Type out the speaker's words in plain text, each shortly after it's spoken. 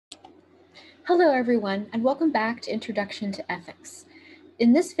Hello everyone, and welcome back to Introduction to Ethics.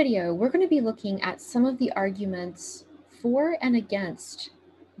 In this video, we're going to be looking at some of the arguments for and against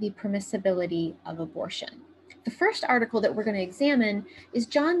the permissibility of abortion. The first article that we're going to examine is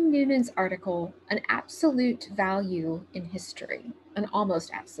John Noonan's article, An Absolute Value in History, an almost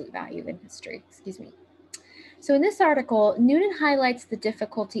absolute value in history, So in this article, Noonan highlights the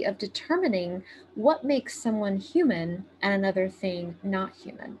difficulty of determining what makes someone human and another thing not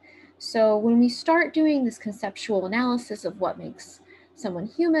human. So when we start doing this conceptual analysis of what makes someone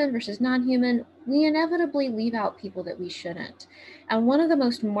human versus non-human, we inevitably leave out people that we shouldn't. And one of the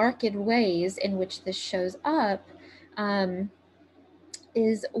most marked ways in which this shows up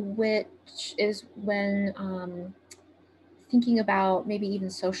is when thinking about maybe even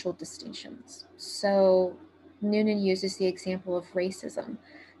social distinctions. So Noonan uses the example of racism.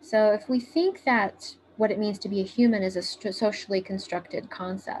 So if we think that what it means to be a human is a socially constructed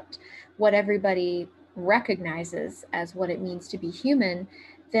concept, what everybody recognizes as what it means to be human,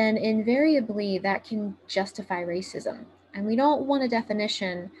 then invariably that can justify racism. And we don't want a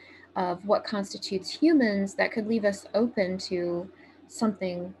definition of what constitutes humans that could leave us open to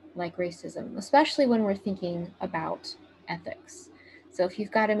something like racism, especially when we're thinking about ethics. So if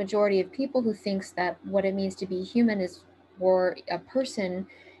you've got a majority of people who thinks that what it means to be human is, or a person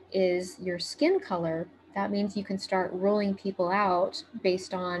is your skin color, that means you can start ruling people out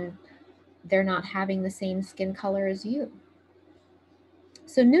based on they're not having the same skin color as you.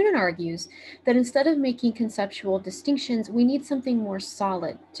 So Noonan argues that instead of making conceptual distinctions, we need something more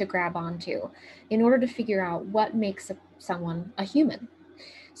solid to grab onto in order to figure out what makes someone a human.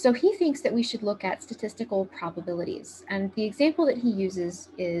 So he thinks that we should look at statistical probabilities. And the example that he uses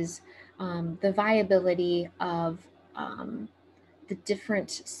is the viability of the different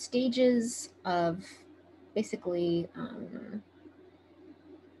stages of basically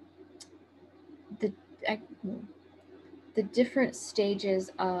the different stages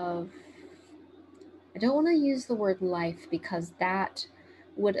of, I don't want to use the word life because that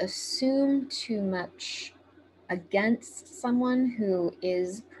would assume too much against someone who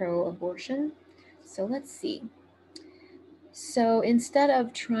is pro-abortion. So let's see. So instead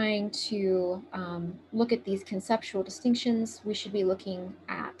of trying to look at these conceptual distinctions, we should be looking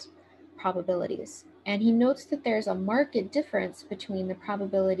at probabilities. And he notes that there's a marked difference between the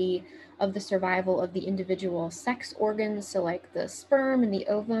probability of the survival of the individual sex organs, so like the sperm and the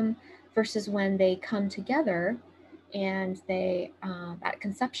ovum, versus when they come together and they at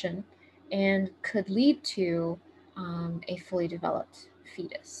conception and could lead to a fully developed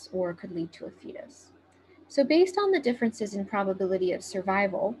fetus or could lead to a fetus. So based on the differences in probability of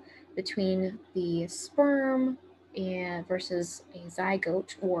survival between the sperm versus a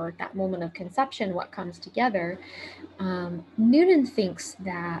zygote, or that moment of conception, what comes together, Noonan thinks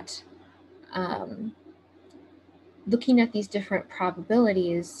that looking at these different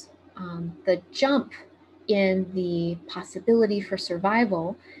probabilities, the jump in the possibility for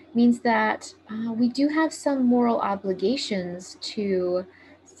survival means that we do have some moral obligations to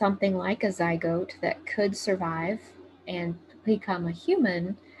something like a zygote that could survive and become a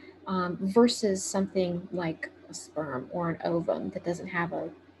human versus something like a sperm or an ovum that doesn't have a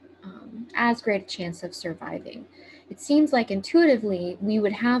as great a chance of surviving. It seems like intuitively we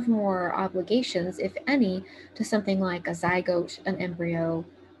would have more obligations, if any, to something like a zygote, an embryo,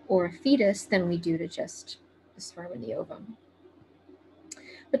 or a fetus than we do to just the sperm and the ovum.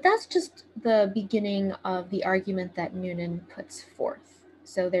 But that's just the beginning of the argument that Noonan puts forth.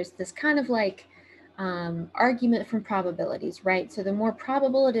 So there's this kind of like argument from probabilities, right? So the more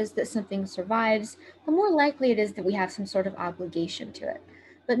probable it is that something survives, the more likely it is that we have some sort of obligation to it.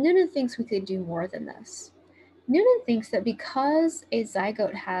 But Noonan thinks we could do more than this. Noonan thinks that because a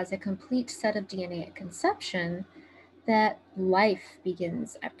zygote has a complete set of DNA at conception, that life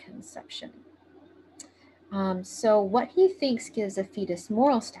begins at conception. So what he thinks gives a fetus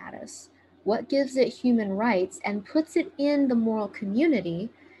moral status, what gives it human rights and puts it in the moral community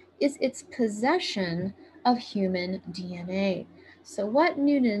is its possession of human DNA. So what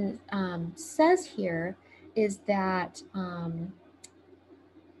Noonan says here is that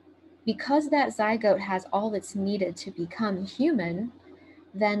because that zygote has all that's needed to become human,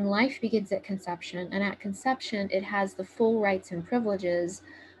 then life begins at conception, and at conception it has the full rights and privileges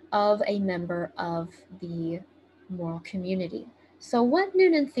of a member of the moral community. So what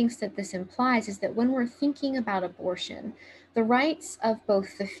Noonan thinks that this implies is that when we're thinking about abortion, the rights of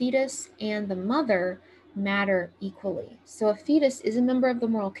both the fetus and the mother matter equally. So a fetus is a member of the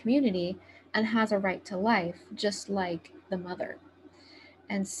moral community and has a right to life, just like the mother.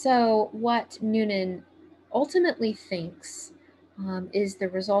 And so what Noonan ultimately thinks is the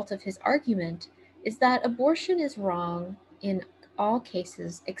result of his argument is that abortion is wrong in all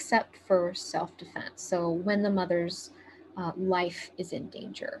cases except for self-defense. So when the mother's life is in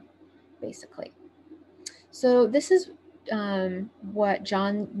danger, basically. So this is what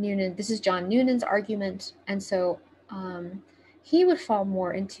John Noonan, this is John Noonan's argument. And so he would fall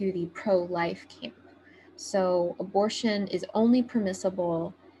more into the pro-life camp. So abortion is only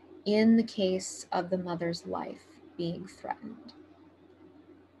permissible in the case of the mother's life being threatened.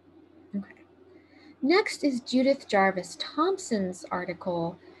 Okay. Next is Judith Jarvis Thompson's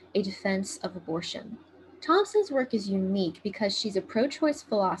article, A Defense of Abortion. Thompson's work is unique because she's a pro-choice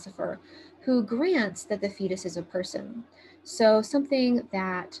philosopher who grants that the fetus is a person. So something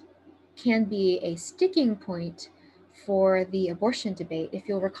that can be a sticking point for the abortion debate, if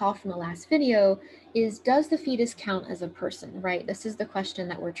you'll recall from the last video, is does the fetus count as a person, right? This is the question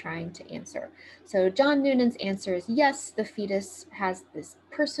that we're trying to answer. So John Noonan's answer is yes, the fetus has this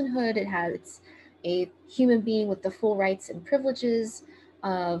personhood. It's a human being with the full rights and privileges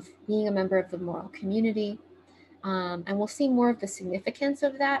of being a member of the moral community. And we'll see more of the significance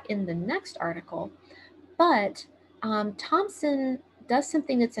of that in the next article. But Thompson does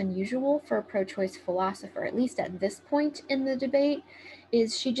something that's unusual for a pro-choice philosopher, at least at this point in the debate,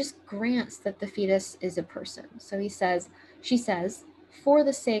 is she just grants that the fetus is a person. So she says, for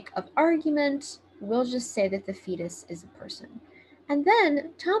the sake of argument, we'll just say that the fetus is a person. And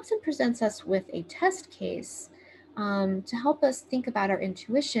then Thompson presents us with a test case to help us think about our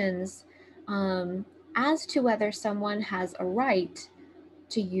intuitions as to whether someone has a right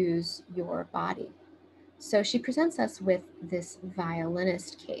to use your body. So she presents us with this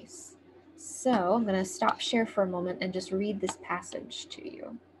violinist case. So I'm going to stop share for a moment and just read this passage to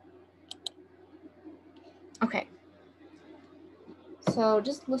you. Okay. So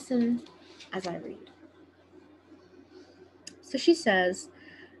just listen as I read. So she says,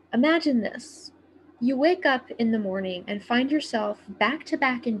 imagine this. You wake up in the morning and find yourself back to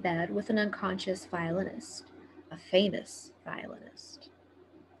back in bed with an unconscious violinist, a famous violinist.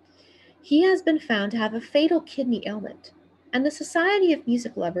 He has been found to have a fatal kidney ailment, and the Society of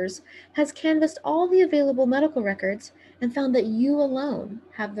Music Lovers has canvassed all the available medical records and found that you alone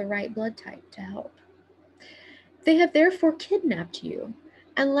have the right blood type to help. They have therefore kidnapped you,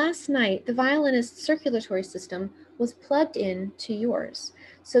 and last night the violinist's circulatory system was plugged in to yours,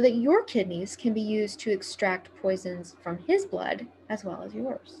 so that your kidneys can be used to extract poisons from his blood as well as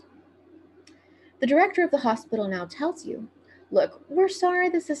yours. The director of the hospital now tells you, look, we're sorry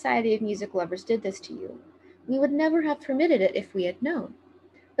the Society of Music Lovers did this to you. We would never have permitted it if we had known.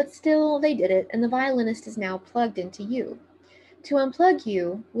 But still, they did it, and the violinist is now plugged into you. To unplug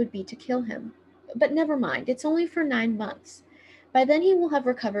you would be to kill him. But never mind, it's only for 9 months. By then he will have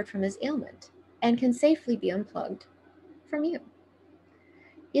recovered from his ailment and can safely be unplugged from you.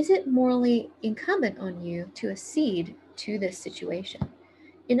 Is it morally incumbent on you to accede to this situation?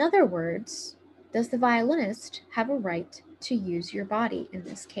 In other words, does the violinist have a right to use your body in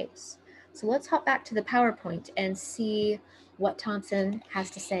this case? So let's hop back to the PowerPoint and see what Thompson has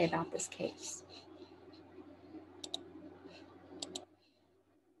to say about this case.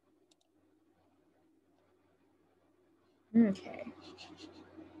 Okay.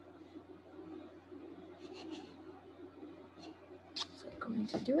 So I'm going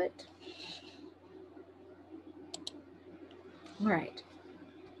to do it. All right.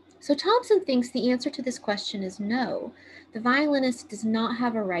 So Thompson thinks the answer to this question is no. The violinist does not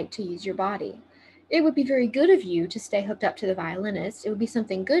have a right to use your body. It would be very good of you to stay hooked up to the violinist. It would be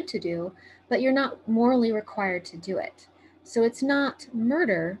something good to do, but you're not morally required to do it. So it's not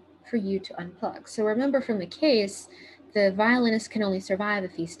murder for you to unplug. So remember from the case, the violinist can only survive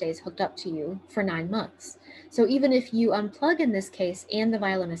if he stays hooked up to you for 9 months. So even if you unplug in this case and the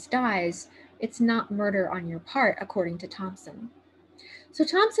violinist dies, it's not murder on your part, according to Thompson. So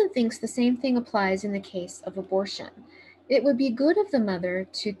Thompson thinks the same thing applies in the case of abortion. It would be good of the mother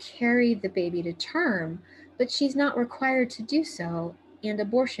to carry the baby to term, but she's not required to do so, and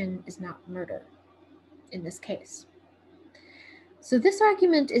abortion is not murder in this case. So this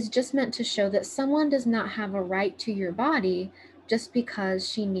argument is just meant to show that someone does not have a right to your body just because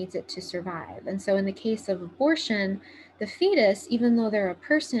she needs it to survive. And so in the case of abortion, the fetus, even though they're a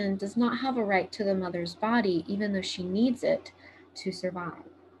person, does not have a right to the mother's body, even though she needs it to survive.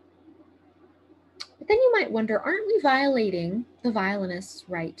 But then you might wonder, aren't we violating the violinist's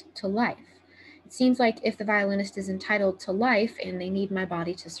right to life? It seems like if the violinist is entitled to life and they need my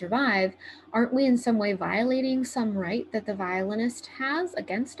body to survive, aren't we in some way violating some right that the violinist has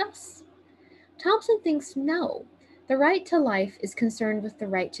against us? Thompson thinks no. The right to life is concerned with the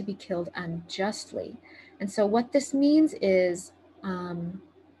right to be killed unjustly. And so what this means is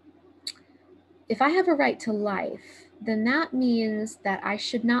If I have a right to life, then that means that I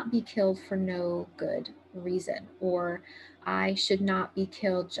should not be killed for no good reason, or I should not be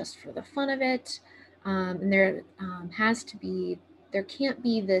killed just for the fun of it. And there there can't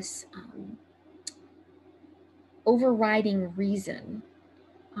be this overriding reason,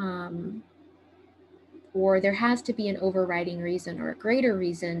 or there has to be an overriding reason or a greater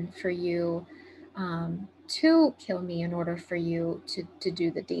reason for you to kill me in order for you to do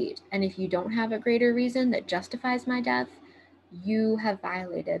the deed. And if you don't have a greater reason that justifies my death, you have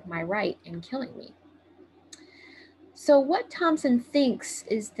violated my right in killing me. So what Thompson thinks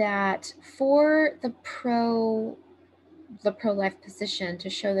is that for the pro-life position to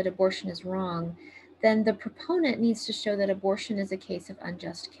show that abortion is wrong, then the proponent needs to show that abortion is a case of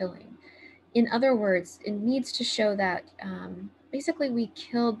unjust killing. In other words, it needs to show that basically we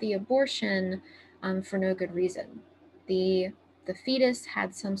killed the abortion for no good reason. The fetus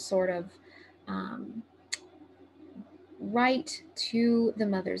had some sort of right to the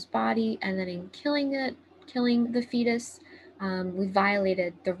mother's body, and then in killing the fetus, we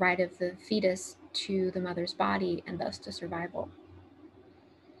violated the right of the fetus to the mother's body and thus to survival.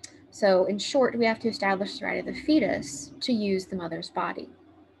 So in short, we have to establish the right of the fetus to use the mother's body.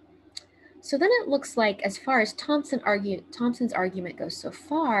 So then it looks like, as far as Thompson's argument goes so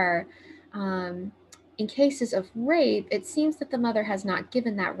far, in cases of rape, it seems that the mother has not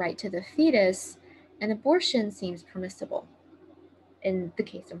given that right to the fetus, and abortion seems permissible in the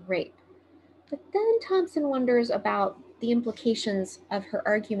case of rape. But then Thompson wonders about the implications of her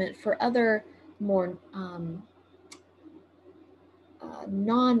argument for other more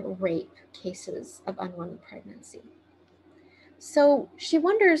non-rape cases of unwanted pregnancy. So she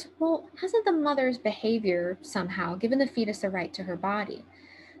wonders, well, hasn't the mother's behavior somehow given the fetus a right to her body?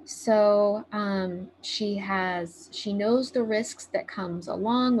 So she knows the risks that comes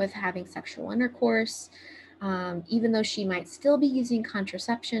along with having sexual intercourse. Even though she might still be using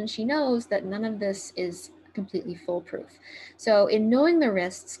contraception, she knows that none of this is completely foolproof. So in knowing the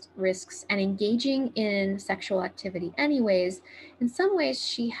risks and engaging in sexual activity anyways, in some ways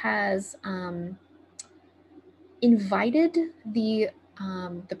she has invited the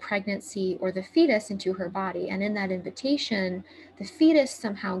pregnancy or the fetus into her body. And in that invitation, the fetus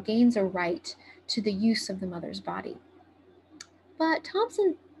somehow gains a right to the use of the mother's body. But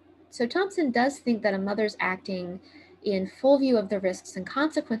Thompson does think that a mother's acting in full view of the risks and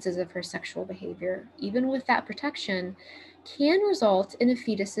consequences of her sexual behavior, even with that protection, can result in a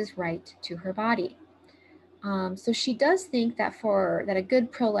fetus's right to her body. So she does think that a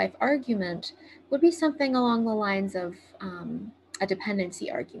good pro-life argument would be something along the lines of a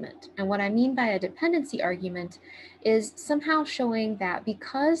dependency argument. And what I mean by a dependency argument is somehow showing that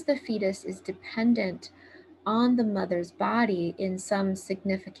because the fetus is dependent on the mother's body in some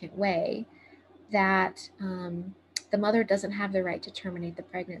significant way, that the mother doesn't have the right to terminate the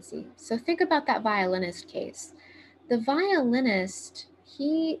pregnancy. So think about that violinist case. The violinist,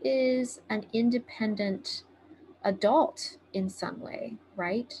 he is an independent adult in some way,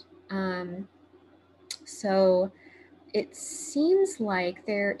 right? So it seems like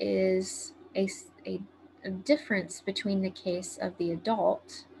there is a difference between the case of the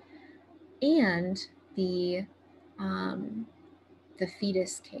adult and the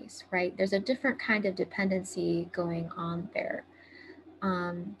fetus case, right? There's a different kind of dependency going on there.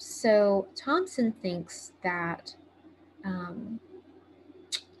 So Thompson thinks that,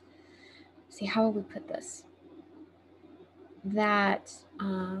 see, how will we put this? That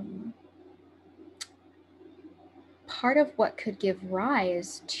part of what could give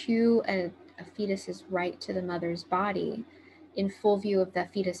rise to a fetus's right to the mother's body, in full view of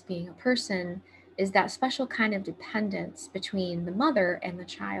that fetus being a person, is that special kind of dependence between the mother and the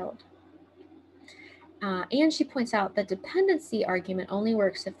child. And she points out that dependency argument only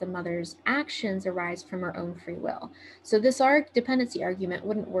works if the mother's actions arise from her own free will. So this dependency argument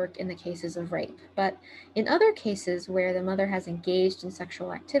wouldn't work in the cases of rape, but in other cases where the mother has engaged in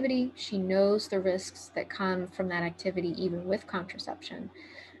sexual activity, she knows the risks that come from that activity even with contraception.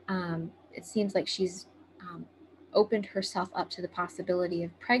 It seems like she's opened herself up to the possibility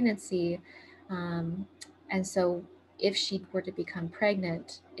of pregnancy, and so if she were to become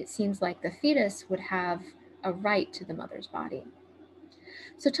pregnant, it seems like the fetus would have a right to the mother's body.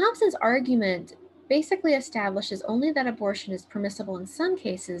 So Thompson's argument basically establishes only that abortion is permissible in some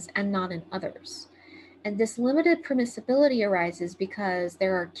cases and not in others. And this limited permissibility arises because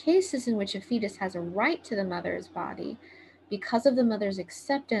there are cases in which a fetus has a right to the mother's body because of the mother's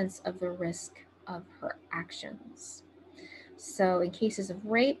acceptance of the risk of her actions. So in cases of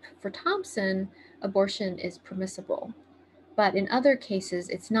rape, for Thompson, abortion is permissible. But in other cases,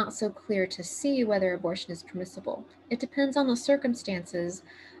 it's not so clear to see whether abortion is permissible. It depends on the circumstances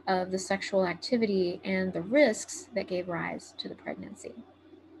of the sexual activity and the risks that gave rise to the pregnancy.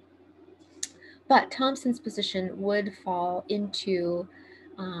 But Thompson's position would fall into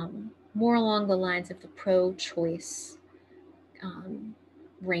more along the lines of the pro-choice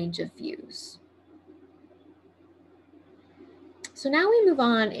range of views. So now we move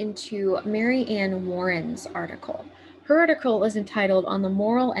on into Mary Ann Warren's article. Her article is entitled "On the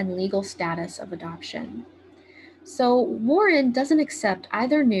Moral and Legal Status of Adoption." So Warren doesn't accept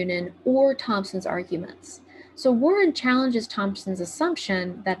either Noonan or Thompson's arguments. So Warren challenges Thompson's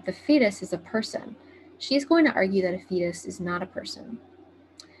assumption that the fetus is a person. She's going to argue that a fetus is not a person.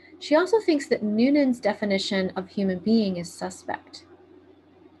 She also thinks that Noonan's definition of human being is suspect.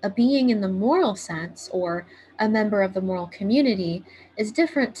 A being in the moral sense, or a member of the moral community, is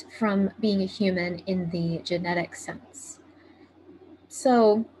different from being a human in the genetic sense.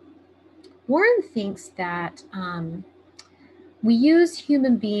 So Warren thinks that we use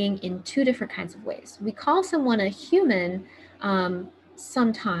human being in two different kinds of ways. We call someone a human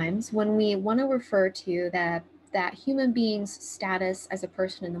sometimes when we want to refer to that human being's status as a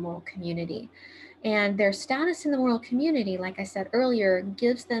person in the moral community. And their status in the moral community, like I said earlier,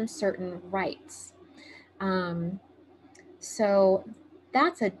 gives them certain rights. So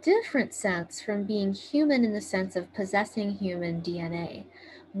that's a different sense from being human in the sense of possessing human DNA.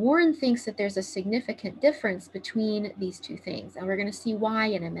 Warren thinks that there's a significant difference between these two things, and we're going to see why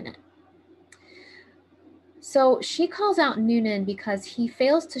in a minute. So she calls out Noonan because he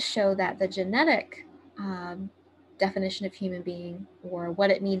fails to show that the genetic definition of human being, or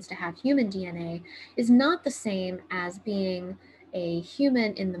what it means to have human DNA, is not the same as being a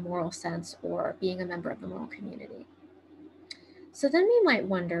human in the moral sense or being a member of the moral community. So then we might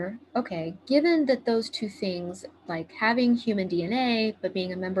wonder, okay, given that those two things, like having human DNA but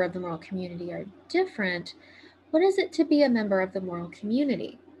being a member of the moral community, are different, what is it to be a member of the moral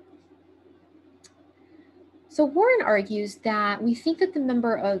community? So Warren argues that we think that the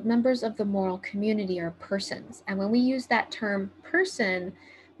members of the moral community are persons. And when we use that term person,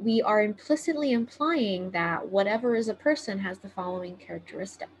 we are implicitly implying that whatever is a person has the following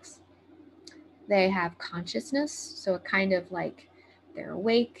characteristics. They have consciousness, so a kind of like they're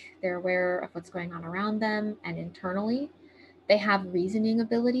awake, they're aware of what's going on around them and internally. They have reasoning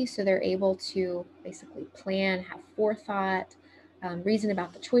ability, so they're able to basically plan, have forethought, reason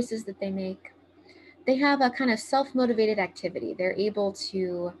about the choices that they make. They have a kind of self-motivated activity. They're able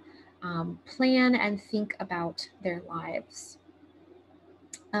to plan and think about their lives.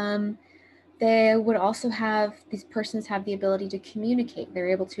 They would also these persons have the ability to communicate. They're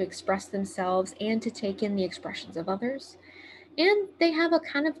able to express themselves and to take in the expressions of others. And they have a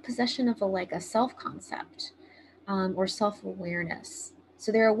kind of possession of a self-concept or self-awareness.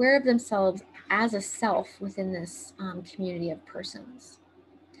 So they're aware of themselves as a self within this community of persons.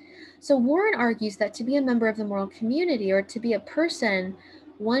 So Warren argues that to be a member of the moral community, or to be a person,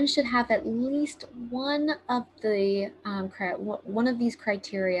 one should have at least one of these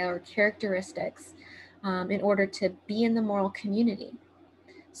criteria or characteristics in order to be in the moral community.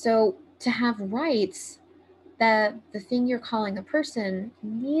 So to have rights, the thing you're calling a person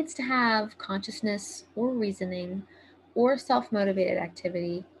needs to have consciousness or reasoning or self-motivated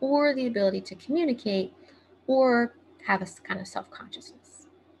activity or the ability to communicate or have a kind of self-consciousness.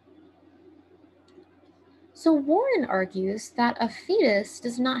 So Warren argues that a fetus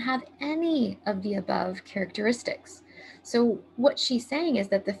does not have any of the above characteristics. So what she's saying is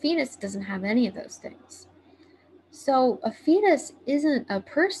that the fetus doesn't have any of those things. So a fetus isn't a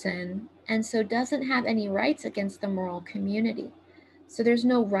person, and so doesn't have any rights against the moral community. So there's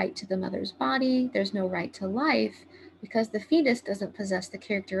no right to the mother's body, there's no right to life, because the fetus doesn't possess the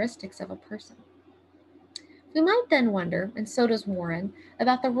characteristics of a person. We might then wonder, and so does Warren,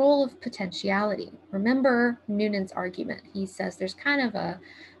 about the role of potentiality. Remember Noonan's argument. He says there's kind of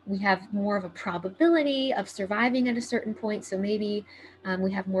we have more of a probability of surviving at a certain point, so maybe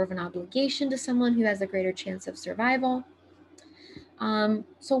we have more of an obligation to someone who has a greater chance of survival.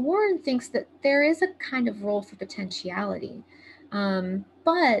 So Warren thinks that there is a kind of role for potentiality,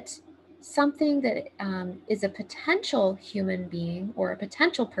 but something that is a potential human being or a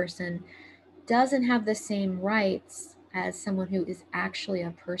potential person doesn't have the same rights as someone who is actually a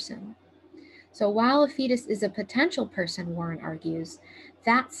person. So while a fetus is a potential person, Warren argues,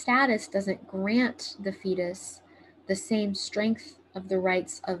 that status doesn't grant the fetus the same strength of the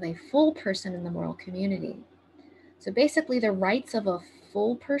rights of a full person in the moral community. So basically, the rights of a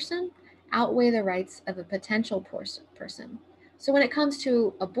full person outweigh the rights of a potential person. So when it comes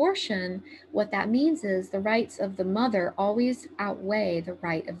to abortion, what that means is the rights of the mother always outweigh the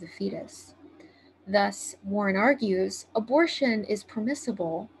right of the fetus. Thus, Warren argues abortion is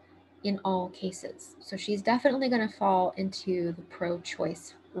permissible in all cases. So she's definitely going to fall into the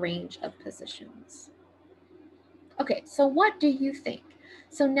pro-choice range of positions. Okay, so what do you think?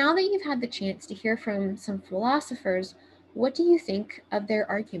 So now that you've had the chance to hear from some philosophers, what do you think of their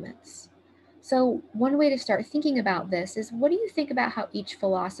arguments? So one way to start thinking about this is, what do you think about how each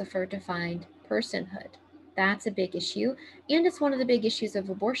philosopher defined personhood? That's a big issue, and it's one of the big issues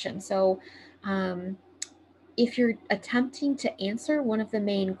of abortion. So if you're attempting to answer one of the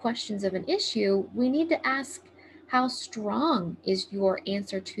main questions of an issue, we need to ask, how strong is your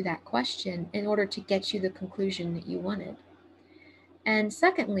answer to that question in order to get you the conclusion that you wanted? And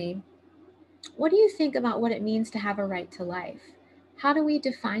secondly, what do you think about what it means to have a right to life? How do we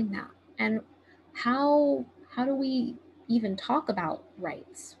define that? And how do we even talk about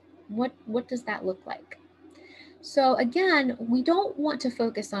rights? What does that look like? So again, we don't want to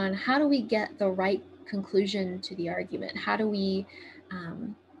focus on how do we get the right conclusion to the argument? How do we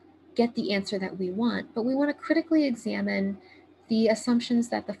get the answer that we want? But we want to critically examine the assumptions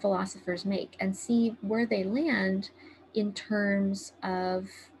that the philosophers make and see where they land in terms of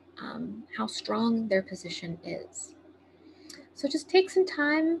how strong their position is. So just take some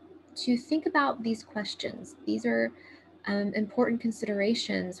time to think about these questions. These are important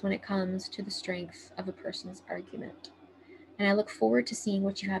considerations when it comes to the strength of a person's argument. And I look forward to seeing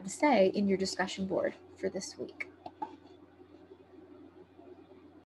what you have to say in your discussion board for this week.